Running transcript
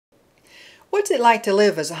What's it like to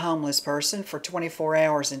live as a homeless person for 24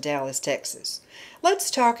 hours in Dallas, Texas?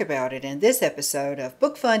 Let's talk about it in this episode of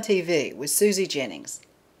Book Fun TV with Susie Jennings.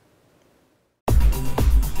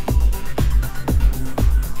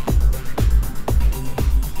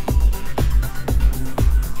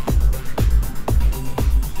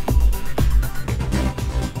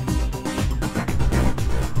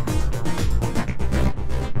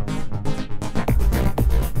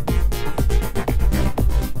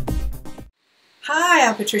 Hi,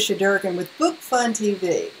 I'm Patricia Durgan with Book Fun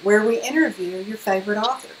TV, where we interview your favorite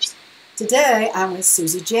authors. Today, I'm with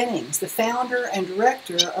Susie Jennings, the founder and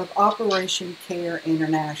director of Operation Care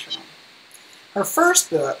International. Her first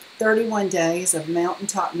book, 31 Days of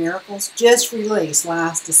Mountaintop Miracles, just released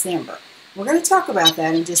last December. We're going to talk about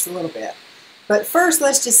that in just a little bit. But first,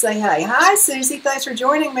 let's just say hey. Hi, Susie. Thanks for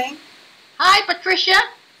joining me. Hi, Patricia.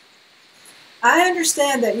 I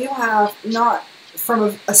understand that you have not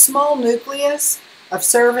from a small nucleus of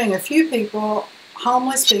serving a few people,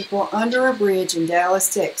 homeless people, under a bridge in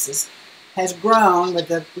Dallas, Texas, has grown with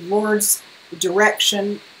the Lord's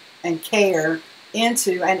direction and care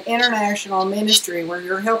into an international ministry where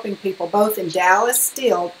you're helping people both in Dallas,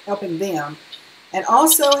 still helping them, and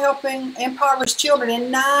also helping impoverished children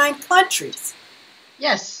in 9 countries.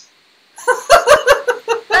 Yes.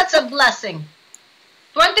 That's a blessing.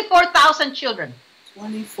 24,000 children.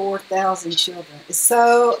 24,000 children. It's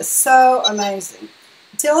so amazing.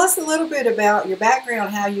 Tell us a little bit about your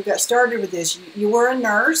background, how you got started with this. You were a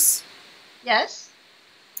nurse. Yes.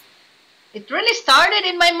 It really started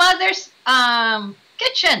in my mother's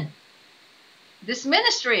kitchen. This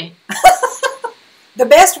ministry. The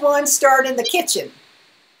best ones start in the kitchen.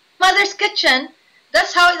 Mother's kitchen.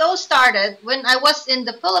 That's how it all started. When I was in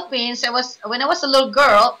the Philippines, when I was a little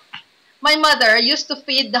girl, my mother used to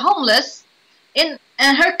feed the homeless in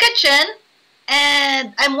her kitchen,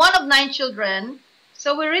 and I'm one of 9 children,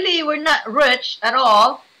 so we really were not rich at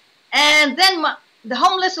all. And then the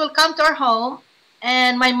homeless will come to our home,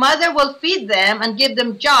 and my mother will feed them and give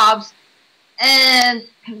them jobs. And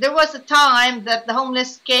there was a time that the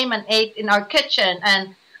homeless came and ate in our kitchen,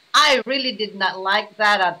 and I really did not like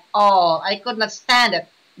that at all. I could not stand it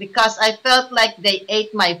because I felt like they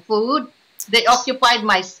ate my food. They occupied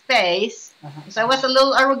my space. So I was a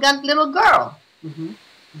little arrogant little girl.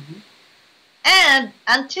 And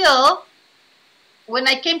until when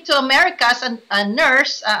I came to America as a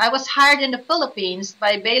nurse, I was hired in the Philippines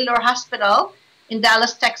by Baylor Hospital in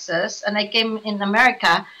Dallas, Texas. And I came in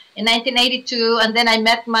America in 1982. And then I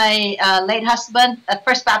met my late husband at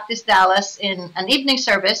First Baptist Dallas in an evening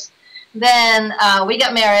service. Then we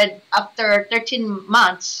got married after 13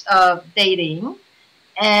 months of dating.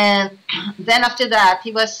 And then after that,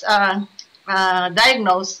 he was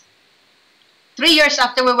diagnosed. 3 years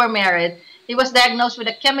after we were married, he was diagnosed with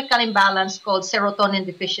a chemical imbalance called serotonin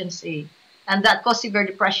deficiency, and that caused severe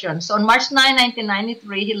depression. So on March 9,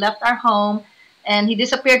 1993, he left our home, and he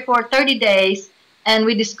disappeared for 30 days, and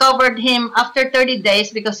we discovered him after 30 days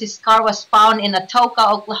because his car was found in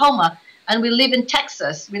Atoka, Oklahoma, and we live in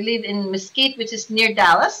Texas. We live in Mesquite, which is near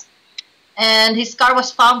Dallas, and his car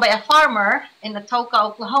was found by a farmer in Atoka,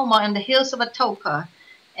 Oklahoma, in the hills of Atoka.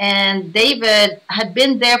 And David had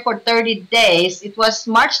been there for 30 days. It was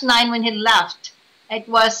March 9 when he left. It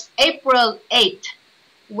was April 8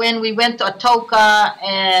 when we went to Atoka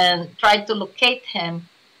and tried to locate him.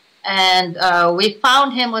 And we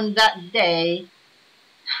found him on that day.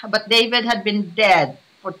 But David had been dead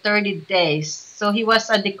for 30 days. So he was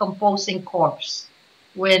a decomposing corpse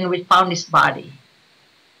when we found his body.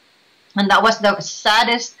 And that was the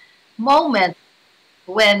saddest moment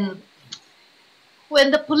when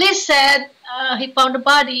the police said he found a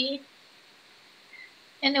body.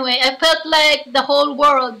 Anyway, I felt like the whole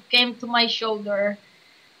world came to my shoulder.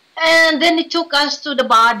 And then he took us to the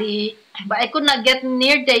body, but I could not get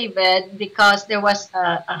near David because there was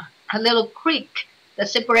a little creek that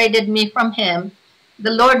separated me from him.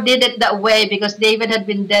 The Lord did it that way because David had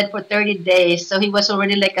been dead for 30 days, so he was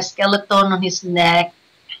already like a skeleton on his neck,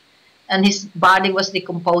 and his body was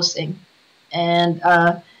decomposing.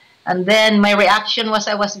 And then my reaction was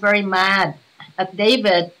I was very mad at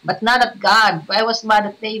David, but not at God. I was mad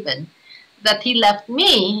at David that he left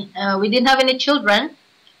me. We didn't have any children,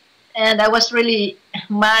 and I was really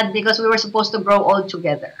mad because we were supposed to grow old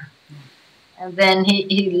together. And then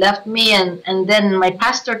he left me, and then my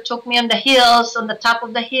pastor took me on the hills, on the top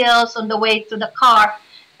of the hills, on the way to the car.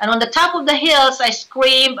 And on the top of the hills, I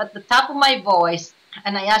screamed at the top of my voice,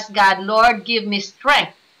 and I asked God, Lord, give me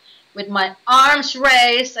strength. With my arms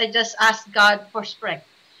raised, I just asked God for strength.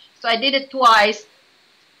 So I did it twice,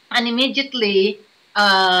 and immediately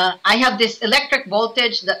I have this electric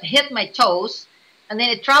voltage that hit my toes, and then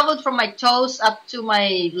it traveled from my toes up to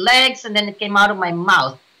my legs, and then it came out of my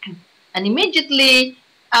mouth. And immediately,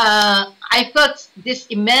 I felt this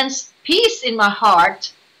immense peace in my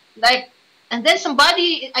heart, like, and then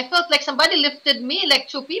I felt like somebody lifted me, like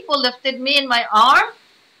two people lifted me in my arm,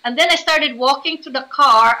 and then I started walking to the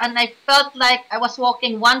car, and I felt like I was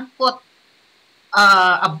walking 1 foot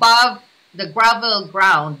above the gravel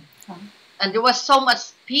ground, and there was so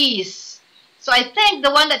much peace. So I think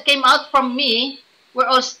the one that came out from me were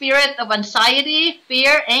all spirit of anxiety,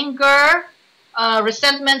 fear, anger,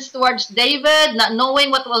 resentments towards David, not knowing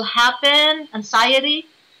what will happen, anxiety.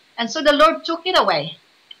 And so the Lord took it away.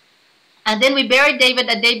 And then we buried David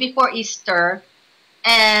a day before Easter.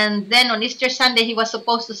 And then on Easter Sunday, he was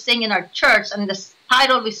supposed to sing in our church. And the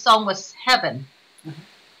title we sung was Heaven.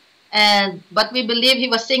 But we believe he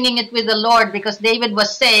was singing it with the Lord because David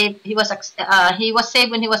was saved. He was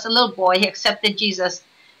saved when he was a little boy. He accepted Jesus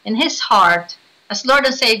in his heart as Lord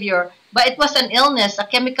and Savior. But it was an illness, a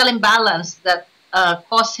chemical imbalance that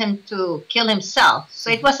caused him to kill himself.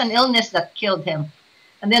 So it was an illness that killed him.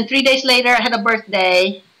 And then 3 days later, I had a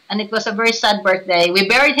birthday, and it was a very sad birthday. We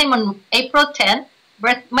buried him on April 10th.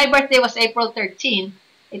 My birthday was April 13th.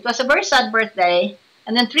 It was a very sad birthday.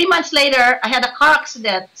 And then 3 months later, I had a car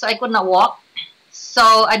accident, so I could not walk.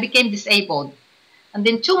 So I became disabled. And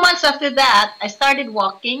then 2 months after that, I started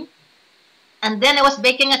walking. And then I was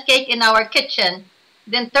baking a cake in our kitchen.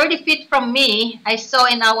 Then 30 feet from me, I saw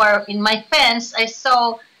in my fence, I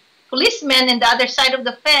saw policemen in the other side of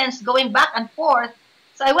the fence going back and forth.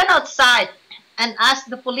 So I went outside and asked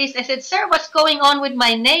the police, I said, "Sir, what's going on with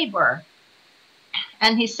my neighbor?"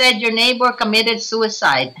 And he said, "Your neighbor committed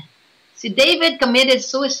suicide." See, David committed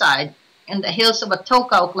suicide in the hills of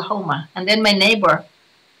Atoka, Oklahoma. And then my neighbor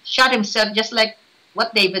shot himself just like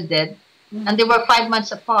what David did. And they were 5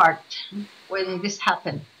 months apart when this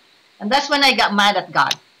happened. And that's when I got mad at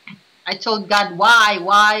God. I told God,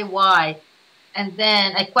 why? And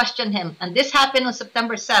then I questioned him. And this happened on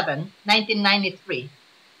September 7, 1993.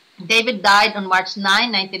 David died on March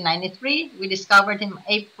 9, 1993. We discovered him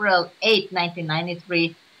April 8,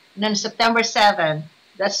 1993. And then September 7,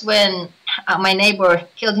 that's when my neighbor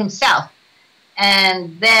killed himself.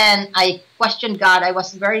 And then I questioned God. I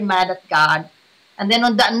was very mad at God. And then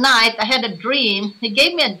on that night, I had a dream. He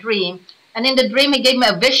gave me a dream. And in the dream, he gave me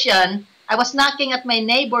a vision. I was knocking at my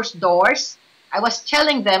neighbor's doors. I was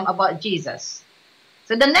telling them about Jesus.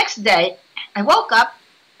 So the next day, I woke up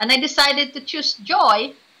and I decided to choose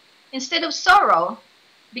joy instead of sorrow.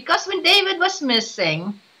 Because when David was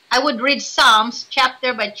missing, I would read Psalms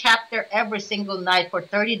chapter by chapter every single night for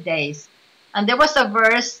 30 days. And there was a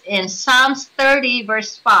verse in Psalms 30,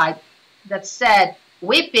 verse 5, that said,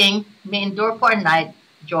 "Weeping may endure for a night,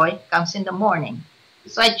 joy comes in the morning."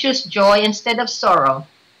 So I choose joy instead of sorrow.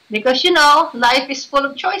 Because, life is full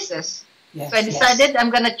of choices. Yes, so I decided I'm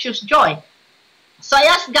going to choose joy. So I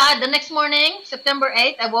asked God the next morning, September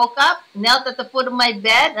 8th, I woke up, knelt at the foot of my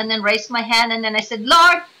bed, and then raised my hand, and then I said,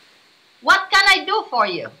 "Lord, what can I do for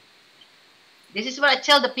you?" This is what I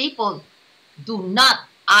tell the people. Do not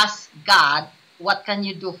ask God, what can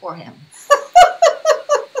you do for him?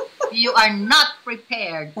 You are not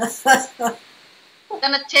prepared. It's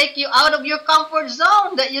going to take you out of your comfort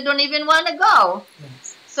zone that you don't even want to go.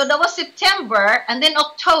 Yes. So that was September, and then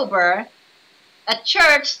October, at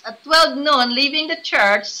church at 12 noon, leaving the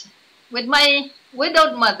church with my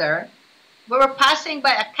widowed mother, we were passing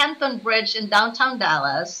by a Canton Bridge in downtown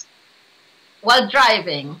Dallas. While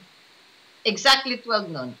driving, exactly 12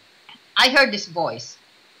 noon, I heard this voice.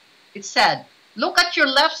 It said, "Look at your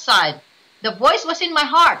left side." The voice was in my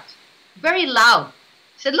heart, very loud.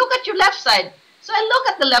 It said, "Look at your left side." So I look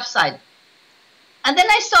at the left side. And then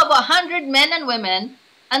I saw about 100 men and women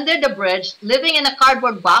under the bridge living in a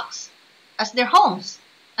cardboard box as their homes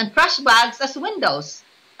and trash bags as windows.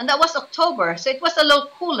 And that was October, so it was a little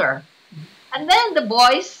cooler. And then the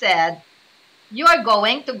boys said, "You are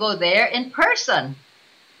going to go there in person."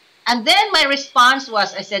 And then my response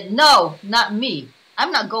was, I said, "No, not me.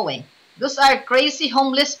 I'm not going. Those are crazy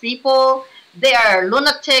homeless people. They are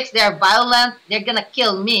lunatics. They are violent. They're going to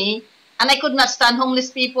kill me. And I could not stand homeless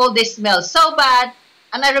people. They smell so bad."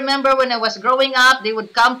 And I remember when I was growing up, they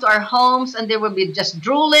would come to our homes and they would be just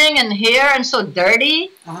drooling and hair and so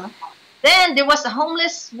dirty. Then there was a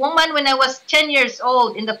homeless woman when I was 10 years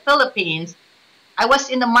old in the Philippines. I was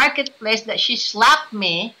in the marketplace that she slapped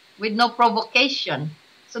me with no provocation.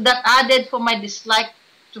 So that added for my dislike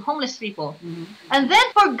to homeless people. And then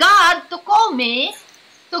for God to call me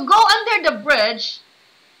to go under the bridge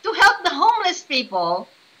to help the homeless people,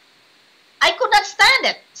 I could not stand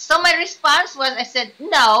it. So my response was, I said,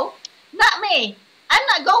 no, not me. I'm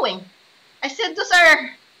not going. I said,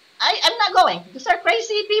 I'm not going. Those are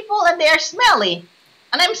crazy people and they are smelly.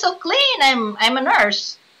 And I'm so clean. I'm a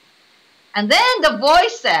nurse. And then the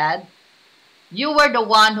voice said, you were the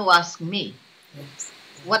one who asked me. Yes.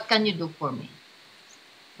 What can you do for me?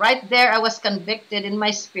 Right there, I was convicted in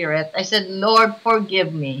my spirit. I said, Lord,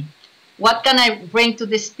 forgive me. What can I bring to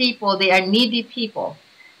these people? They are needy people.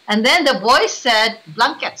 And then the voice said,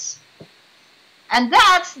 blankets. And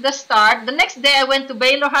that's the start. The next day, I went to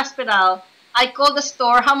Baylor Hospital. I called the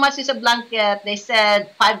store, how much is a blanket? They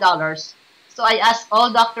said $5. So I asked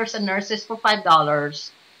all doctors and nurses for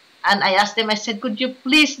 $5. And I asked them, I said, could you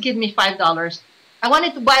please give me $5? I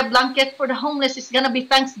wanted to buy a blanket for the homeless. It's going to be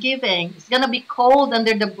Thanksgiving. It's going to be cold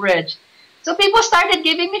under the bridge. So people started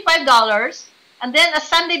giving me $5. And then a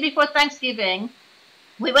Sunday before Thanksgiving,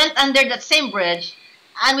 we went under that same bridge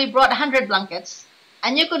and we brought 100 blankets.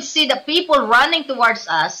 And you could see the people running towards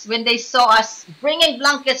us when they saw us bringing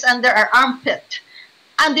blankets under our armpit.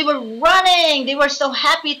 And they were running. They were so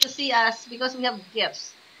happy to see us because we have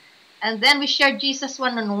gifts. And then we shared Jesus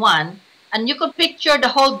one-on-one. And you could picture the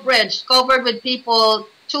whole bridge covered with people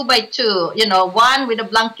 2 by 2. You know, one with a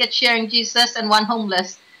blanket sharing Jesus and one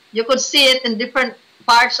homeless. You could see it in different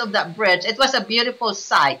parts of that bridge. It was a beautiful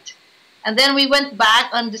sight. And then we went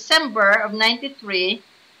back on December of 93,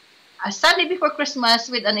 a Sunday before Christmas,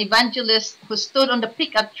 with an evangelist who stood on the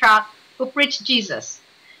pickup truck who preached Jesus.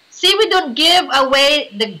 See, we don't give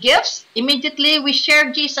away the gifts. Immediately, we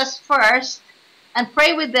share Jesus first and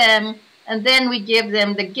pray with them, and then we give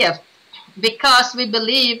them the gift because we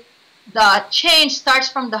believe the change starts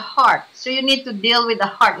from the heart. So you need to deal with the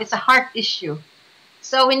heart. It's a heart issue.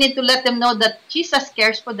 So we need to let them know that Jesus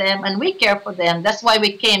cares for them and we care for them. That's why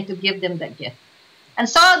we came to give them the gift. And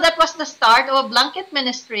so that was the start of a blanket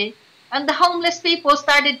ministry. And the homeless people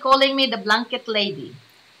started calling me the blanket lady.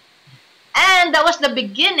 And that was the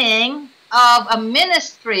beginning of a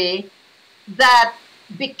ministry that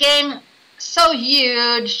became so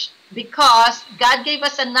huge because God gave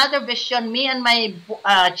us another vision. Me and my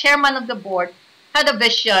chairman of the board had a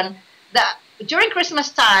vision that during Christmas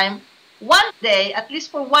time, one day, at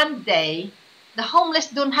least for one day, the homeless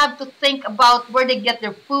don't have to think about where they get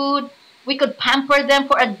their food. We could pamper them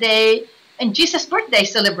for a day and Jesus' birthday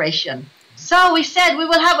celebration. So we said we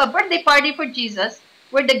will have a birthday party for Jesus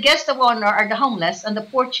where the guests of honor are the homeless and the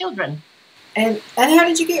poor children. And how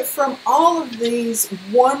did you get from all of these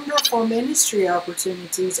wonderful ministry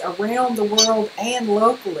opportunities around the world and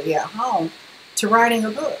locally at home to writing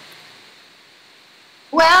a book?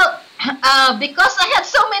 Well, because I had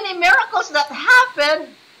so many miracles that happened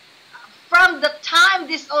from the time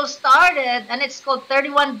this all started, and it's called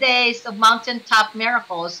 31 Days of Mountaintop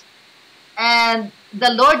Miracles. And the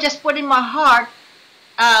Lord just put in my heart,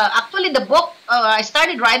 actually the book, I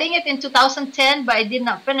started writing it in 2010, but I did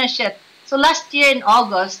not finish it. So last year in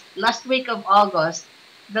August, last week of August,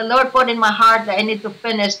 the Lord put in my heart that I need to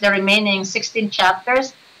finish the remaining 16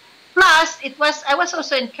 chapters. Plus, I was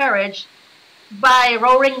also encouraged by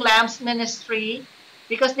Roaring Lambs Ministry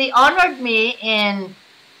because they honored me in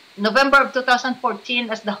November of 2014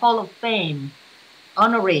 as the Hall of Fame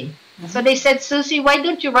honoree. So they said, Susie, why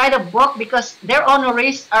don't you write a book? Because their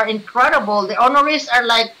honorees are incredible. The honorees are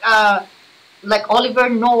like Oliver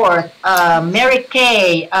North, Mary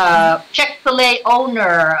Kay, Chick-fil-A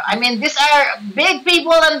owner. I mean, these are big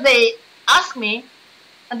people, and they asked me,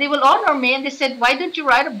 and they will honor me, and they said, why don't you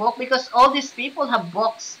write a book? Because all these people have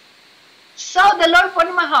books. So the Lord put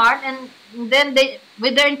in my heart, and then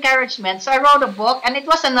with their encouragement, so I wrote a book, and it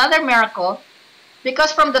was another miracle,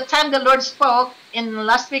 because from the time the Lord spoke in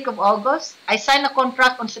last week of August, I signed a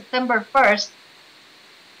contract on September 1st.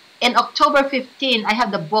 In October 15, I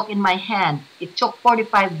have the book in my hand. It took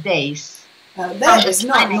 45 days. That is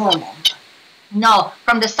not normal. No,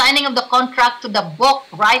 from the signing of the contract to the book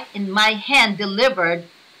right in my hand, delivered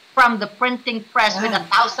from the printing press with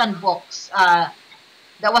 1,000 books.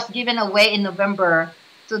 That was given away in November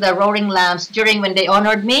to the Roaring Lambs during when they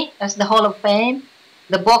honored me as the Hall of Fame.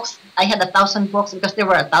 The books, I had 1,000 books because there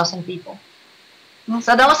were 1,000 people.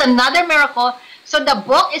 So that was another miracle. So the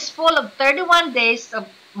book is full of 31 days of,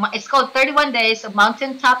 it's called 31 Days of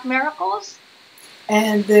Mountaintop Miracles.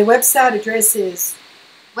 And the website address is?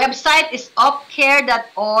 Website is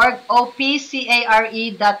opcare.org,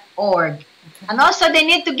 opcare.org. Okay. And also they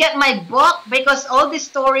need to get my book because all these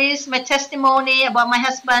stories, my testimony about my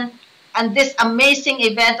husband and this amazing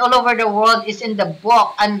event all over the world is in the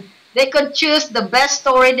book. And they could choose the best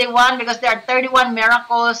story they want because there are 31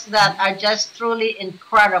 miracles that are just truly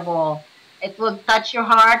incredible. It will touch your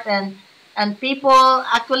heart, and and people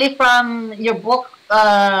actually from your book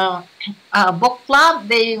club,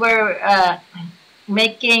 they were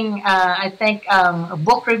making, I think, a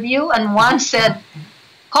book review, and one said,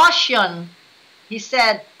 "Caution." He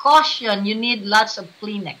said, "Caution, you need lots of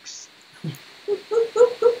Kleenex."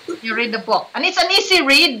 You read the book, and it's an easy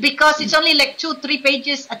read because it's only like 2-3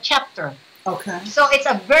 pages a chapter. Okay. So it's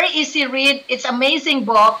a very easy read. It's amazing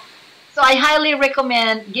book. So I highly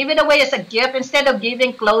recommend, give it away as a gift instead of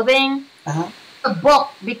giving clothing. A book,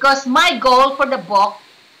 because my goal for the book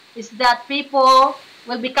is that people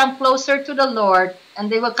will become closer to the Lord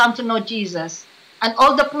and they will come to know Jesus. And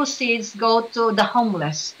all the proceeds go to the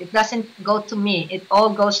homeless. It doesn't go to me. It all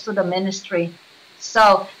goes to the ministry.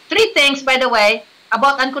 So 3 things, by the way,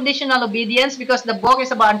 about unconditional obedience, because the book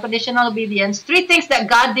is about unconditional obedience. 3 things that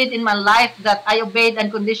God did in my life that I obeyed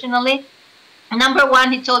unconditionally. Number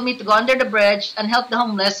 1, he told me to go under the bridge and help the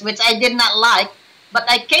homeless, which I did not like, but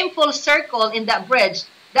I came full circle in that bridge.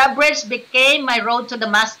 That bridge became my road to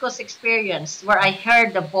Damascus experience, where I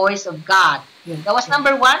heard the voice of God. Yeah. That was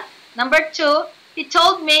number 1. Number 2, he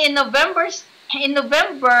told me in November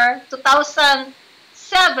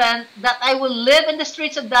 2007 that I will live in the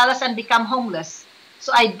streets of Dallas and become homeless.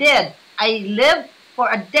 So I did. I lived for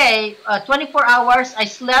a day, 24 hours. I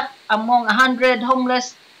slept among 100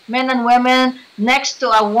 homeless men and women next to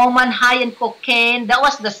a woman high in cocaine. That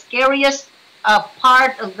was the scariest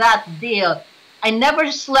part of that deal. I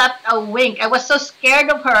never slept a wink. I was so scared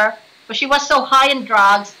of her, but she was so high in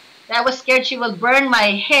drugs that I was scared she would burn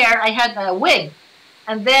my hair. I had a wig.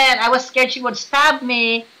 And then I was scared she would stab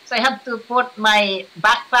me. So I had to put my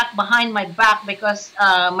backpack behind my back because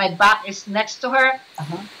my back is next to her.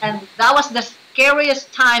 And that was the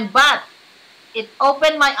scariest time. But it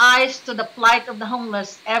opened my eyes to the plight of the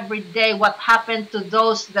homeless every day. What happened to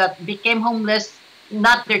those that became homeless,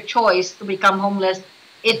 not their choice to become homeless.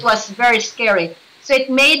 It was very scary. So it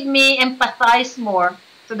made me empathize more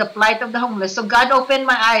to the plight of the homeless. So God opened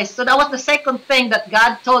my eyes. So that was the second thing that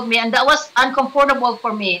God told me, and that was uncomfortable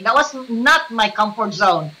for me. That was not my comfort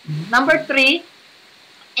zone. Number 3,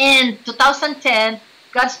 in 2010,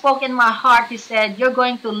 God spoke in my heart. He said, you're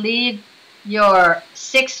going to leave your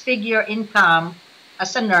 6-figure income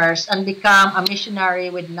as a nurse and become a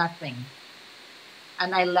missionary with nothing.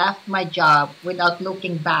 And I left my job without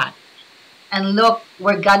looking back. And look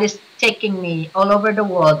where God is taking me all over the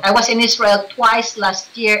world. I was in Israel twice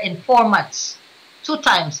last year in 4 months. 2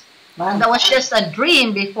 times. Wow. And that was just a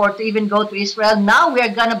dream before to even go to Israel. Now we are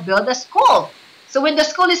going to build a school. So when the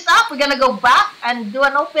school is up, we're going to go back and do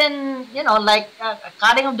an open, like a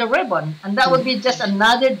cutting of the ribbon. And that would be just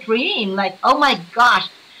another dream. Like, oh my gosh,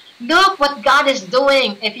 look what God is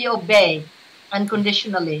doing if you obey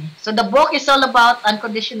unconditionally. So the book is all about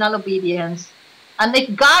unconditional obedience. And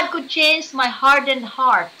if God could change my hardened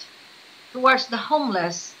heart towards the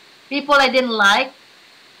homeless, people I didn't like,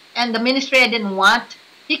 and the ministry I didn't want,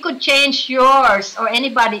 he could change yours or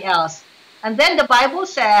anybody else. And then the Bible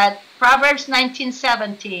said, Proverbs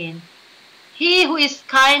 19:17, he who is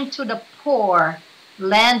kind to the poor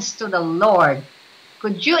lends to the Lord.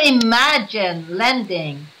 Could you imagine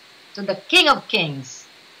lending to the King of Kings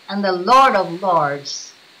and the Lord of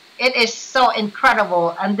Lords? It is so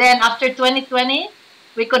incredible. And then after 2020,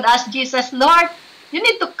 we could ask Jesus, Lord, you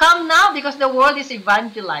need to come now because the world is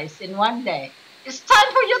evangelized in one day. It's time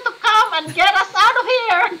for you to come and get us out of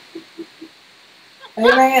here.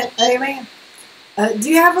 Amen. Amen.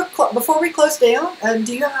 Do you have before we close down,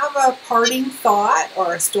 do you have a parting thought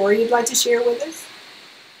or a story you'd like to share with us?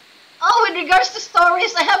 Oh, with regards to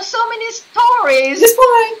stories, I have so many stories. Just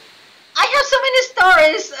fine. I have so many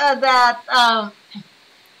stories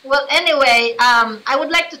well, anyway, I would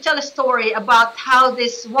like to tell a story about how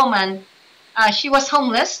this woman, she was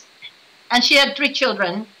homeless, and she had 3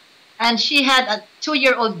 children, and she had a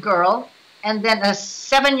 2-year-old girl, and then a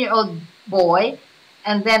 7-year-old boy,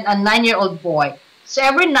 and then a 9-year-old boy. So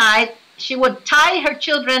every night, she would tie her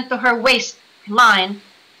children to her waistline.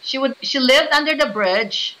 She lived under the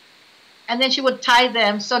bridge, and then she would tie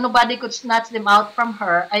them so nobody could snatch them out from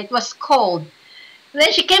her. It was cold.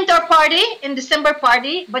 Then she came to our party, in December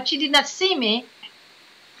party, but she did not see me.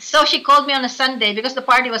 So she called me on a Sunday because the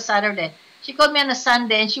party was Saturday. She called me on a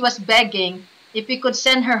Sunday and she was begging if we could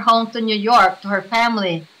send her home to New York to her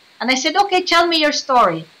family. And I said, okay, tell me your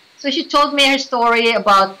story. So she told me her story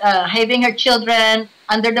about having her children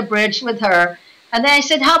under the bridge with her. And then I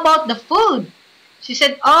said, how about the food? She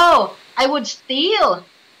said, oh, I would steal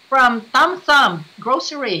from Thum Thum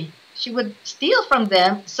grocery. She would steal from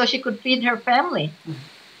them so she could feed her family.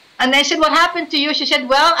 And I said, what happened to you? She said,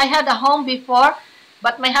 well, I had a home before,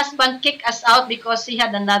 but my husband kicked us out because he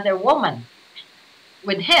had another woman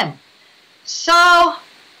with him. So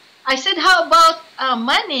I said, how about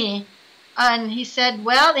money? And he said,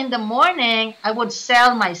 well, in the morning, I would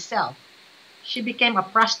sell myself. She became a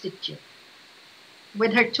prostitute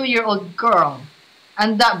with her 2-year-old girl.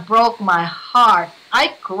 And that broke my heart.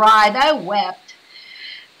 I cried. I wept.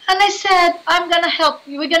 And I said, I'm going to help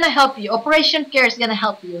you. We're going to help you. Operation Care is going to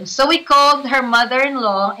help you. So we called her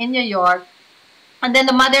mother-in-law in New York. And then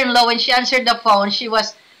the mother-in-law, when she answered the phone, she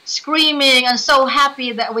was screaming and so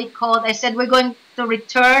happy that we called. I said, we're going to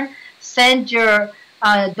return, send your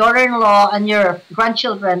daughter-in-law and your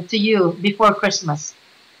grandchildren to you before Christmas.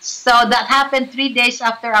 So that happened 3 days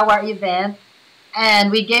after our event.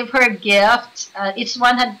 And we gave her gifts. Each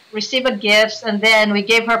one had received a gift, and then we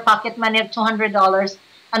gave her pocket money of $200,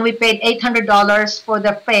 and we paid $800 for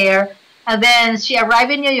the fare. And then she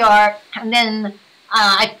arrived in New York, and then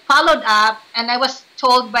I followed up, and I was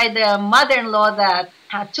told by the mother-in-law that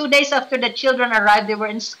 2 days after the children arrived, they were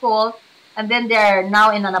in school, and then they're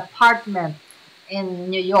now in an apartment in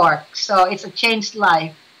New York. So it's a changed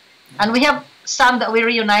life. And we have some that we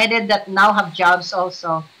reunited that now have jobs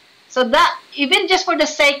also. So that, even just for the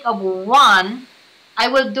sake of one, I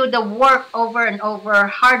will do the work over and over,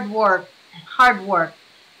 hard work.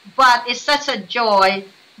 But it's such a joy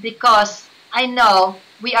because I know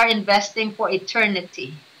we are investing for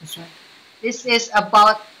eternity. That's right. This is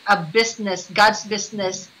about a business, God's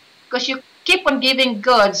business, because you keep on giving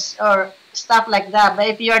goods or stuff like that. But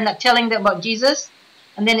if you're not telling them about Jesus,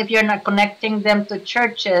 and then if you're not connecting them to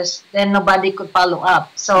churches, then nobody could follow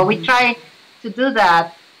up. So we try to do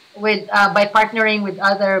that with by partnering with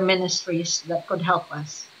other ministries that could help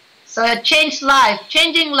us. So it changed life,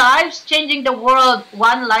 changing lives, changing the world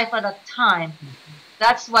one life at a time.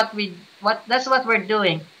 That's what we're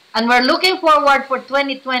doing. And we're looking forward for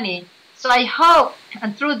 2020. So I hope,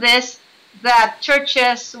 and through this, that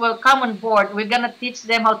churches will come on board. We're going to teach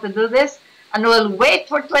them how to do this. And we'll wait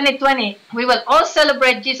for 2020. We will all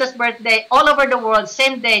celebrate Jesus' birthday all over the world,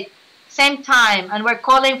 same date, same time. And we're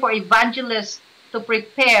calling for evangelists to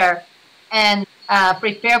prepare and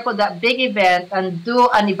prepare for that big event and do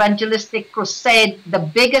an evangelistic crusade, the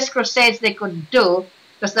biggest crusades they could do,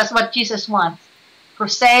 because that's what Jesus wants.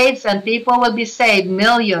 Crusades, and people will be saved.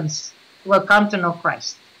 Millions will come to know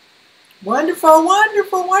Christ. Wonderful,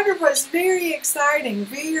 wonderful, wonderful. It's very exciting,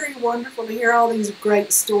 very wonderful to hear all these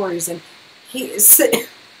great stories and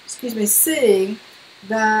see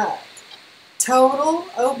that total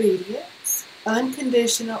obedience,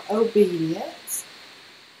 unconditional obedience,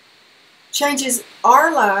 changes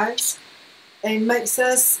our lives and makes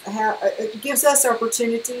us gives us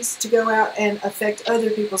opportunities to go out and affect other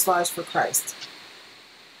people's lives for Christ.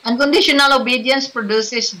 Unconditional obedience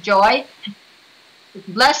produces joy.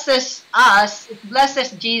 It blesses us. It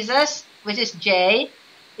blesses Jesus, which is J.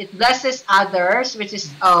 It blesses others, which is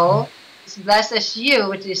O. It blesses you,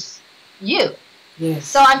 which is U. Yes.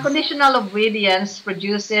 So unconditional obedience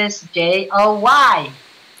produces J-O-Y.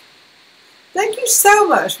 Thank you so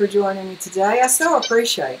much for joining me today. I so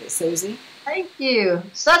appreciate it, Susie. Thank you.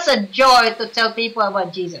 Such a joy to tell people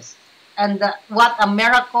about Jesus and what a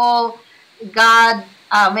miracle God,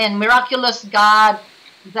 miraculous God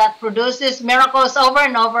that produces miracles over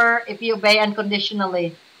and over if you obey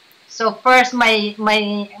unconditionally. So first,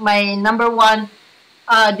 my number one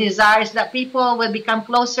desire is that people will become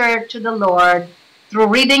closer to the Lord through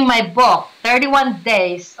reading my book, 31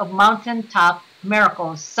 Days of Mountaintop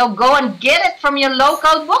Miracles. So go and get it from your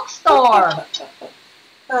local bookstore.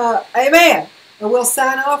 Amen. We'll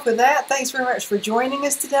sign off with that. Thanks very much for joining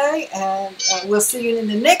us today, and we'll see you in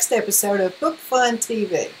the next episode of Book Fun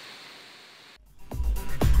TV.